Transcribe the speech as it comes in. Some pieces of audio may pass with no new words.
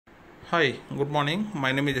Hi, good morning.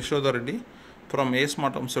 My name is Yasodhar Reddy from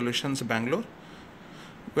Smart Home Solutions, Bangalore.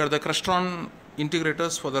 We are the crestron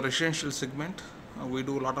integrators for the residential segment. We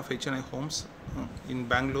do a lot of HNI homes in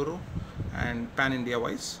Bangalore and pan-India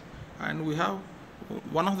wise. And we have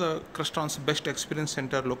one of the crestron's best experience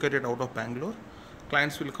center located out of Bangalore.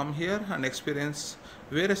 Clients will come here and experience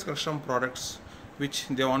various crestron products which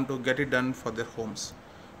they want to get it done for their homes.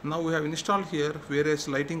 Now we have installed here various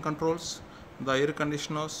lighting controls, the air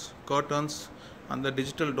conditioners, curtains and the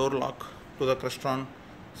digital door lock to the crestron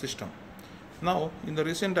system. Now in the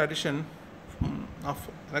recent addition of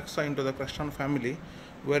Alexa into the crestron family,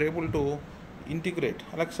 we are able to integrate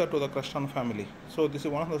Alexa to the crestron family. So this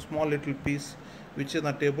is one of the small little piece which is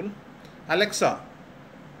on the table. Alexa,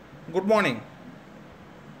 good morning.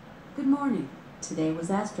 Good morning. Today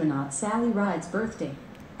was astronaut Sally Ride's birthday.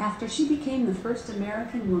 After she became the first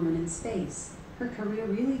American woman in space, her career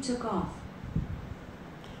really took off.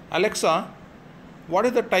 Alexa, what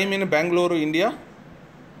is the time in Bangalore, India?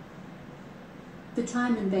 The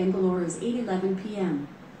time in Bangalore is 8:11 p.m.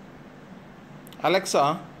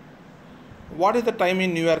 Alexa, what is the time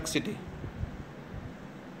in New York City?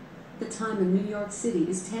 The time in New York City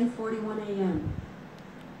is 10:41 a.m.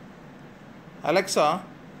 Alexa,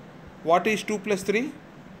 what is 2 plus 3?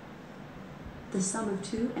 The sum of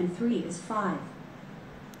 2 and 3 is 5.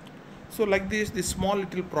 So like this small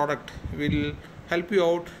little product will help you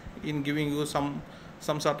out in giving you some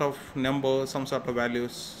sort of number, some sort of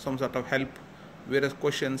values, some sort of help, various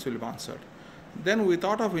questions will be answered. Then we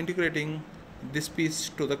thought of integrating this piece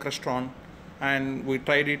to the crestron, and we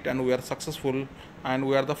tried it and we are successful, and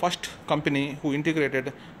we are the first company who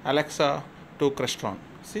integrated Alexa to crestron.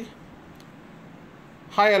 See?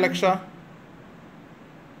 Hi Alexa.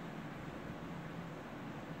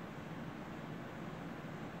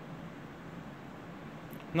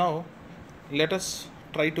 Now let us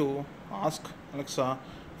try to ask Alexa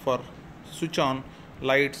for switch on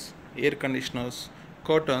lights, air conditioners,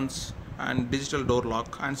 curtains and digital door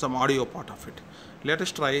lock and some audio part of it. Let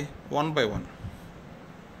us try one by one.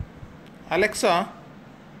 Alexa,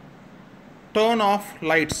 turn off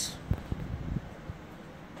lights.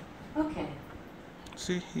 Okay.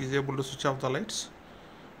 See, he is able to switch off the lights.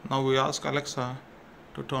 Now we ask Alexa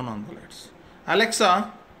to turn on the lights.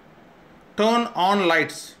 Alexa, turn on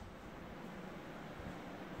lights.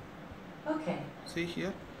 Okay. See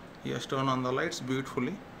here, he has turned on the lights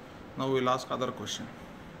beautifully. Now we will ask other question.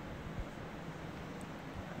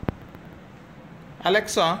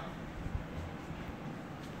 Alexa,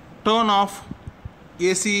 turn off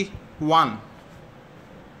AC 1.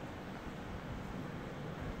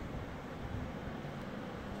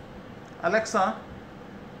 Alexa,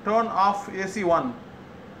 turn off AC 1.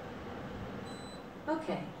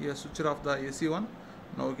 Okay. He has switched off the AC 1.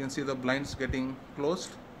 Now we can see the blinds getting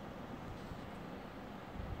closed.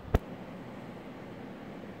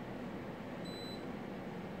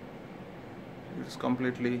 It's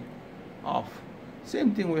completely off.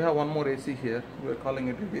 Same thing, we have one more AC here. We are calling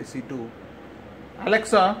it AC 2.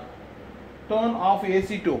 Alexa, turn off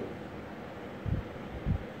AC 2.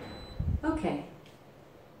 Okay.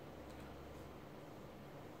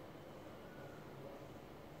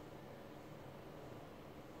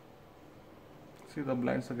 See, the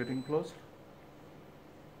blinds are getting closed.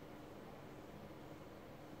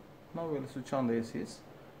 Now we will switch on the ACs.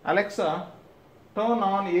 Alexa, turn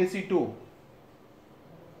on AC 2.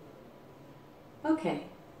 Okay.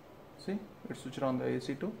 See, it switched on the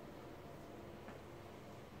AC 2.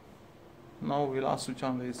 Now we will ask switch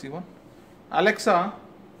on the AC 1. Alexa,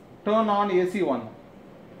 turn on AC 1.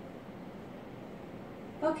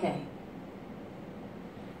 Okay.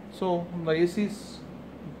 So the ACs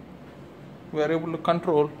we are able to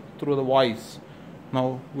control through the voice.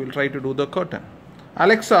 Now we will try to do the curtain.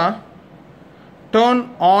 Alexa,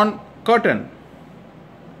 turn on curtain.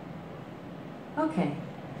 Okay.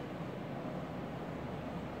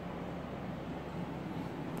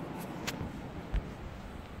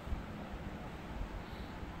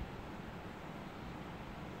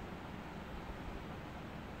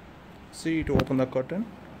 See, to open the curtain.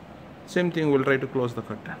 Same thing, we'll try to close the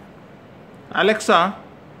curtain. Alexa,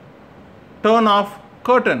 turn off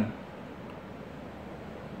curtain.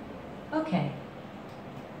 Okay.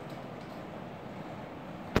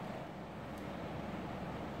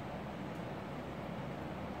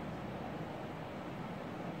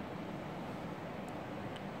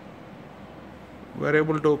 We are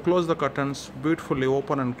able to close the curtains beautifully,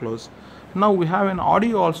 open and close. Now we have an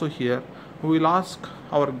audio also here. We will ask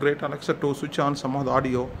our great Alexa to switch on some of the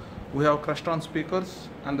audio. We have crestron speakers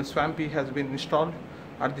and the Swampy has been installed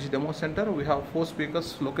at this demo center. We have 4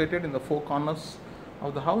 speakers located in the 4 corners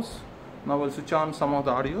of the house. Now we'll switch on some of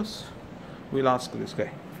the audios. We'll ask this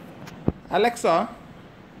guy. Alexa,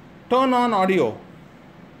 turn on audio.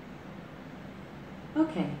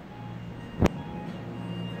 Okay.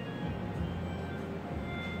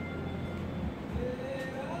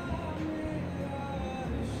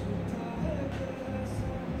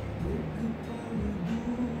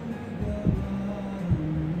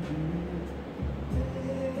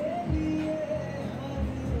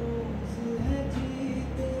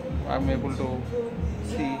 I'm able to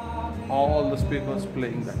see all the speakers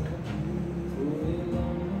playing that.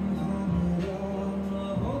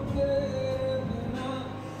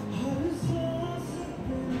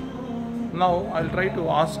 Now I'll try to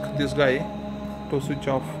ask this guy to switch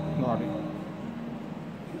off the audio.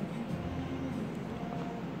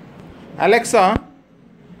 Alexa,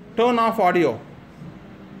 turn off audio.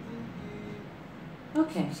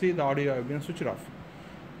 Okay. See, the audio have been switched off.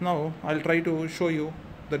 Now I'll try to show you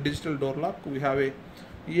the digital door lock. We have a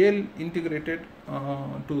Yale integrated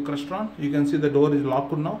to the crestron. You can see the door is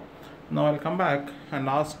locked now. Now I'll come back and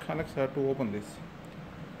ask Alexa to open this.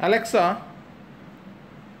 Alexa,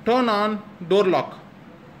 turn on door lock.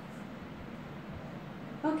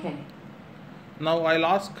 Okay. Now I'll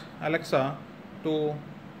ask Alexa to...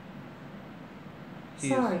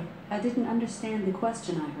 Sorry, I didn't understand the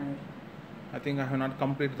question I heard. I think I have not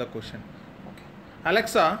completed the question. Okay.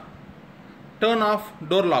 Alexa, turn off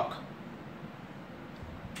door lock.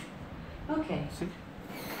 Okay. See,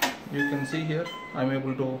 you can see here I'm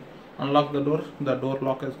able to unlock the door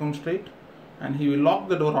lock has come straight, and he will lock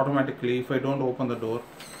the door automatically if I don't open the door.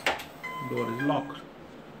 Door is locked.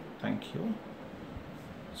 Thank you.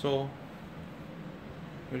 So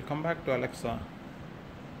we'll come back to Alexa.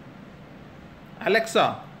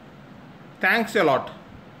 Alexa, thanks a lot.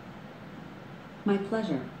 My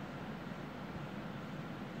pleasure.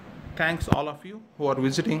 Thanks all of you who are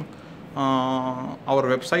visiting our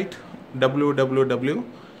website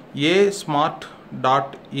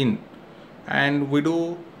www.asmart.in, and we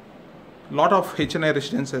do lot of HNI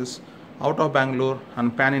residences out of Bangalore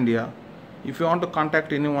and Pan India. If you want to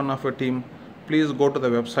contact any one of your team, please go to the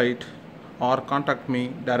website or contact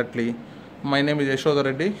me directly. My name is Yasodhar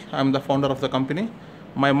Reddy. I am the founder of the company.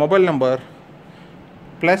 My mobile number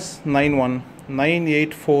 +91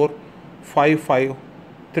 984 55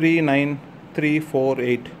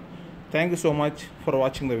 39348. Thank you so much for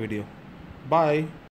watching the video. Bye.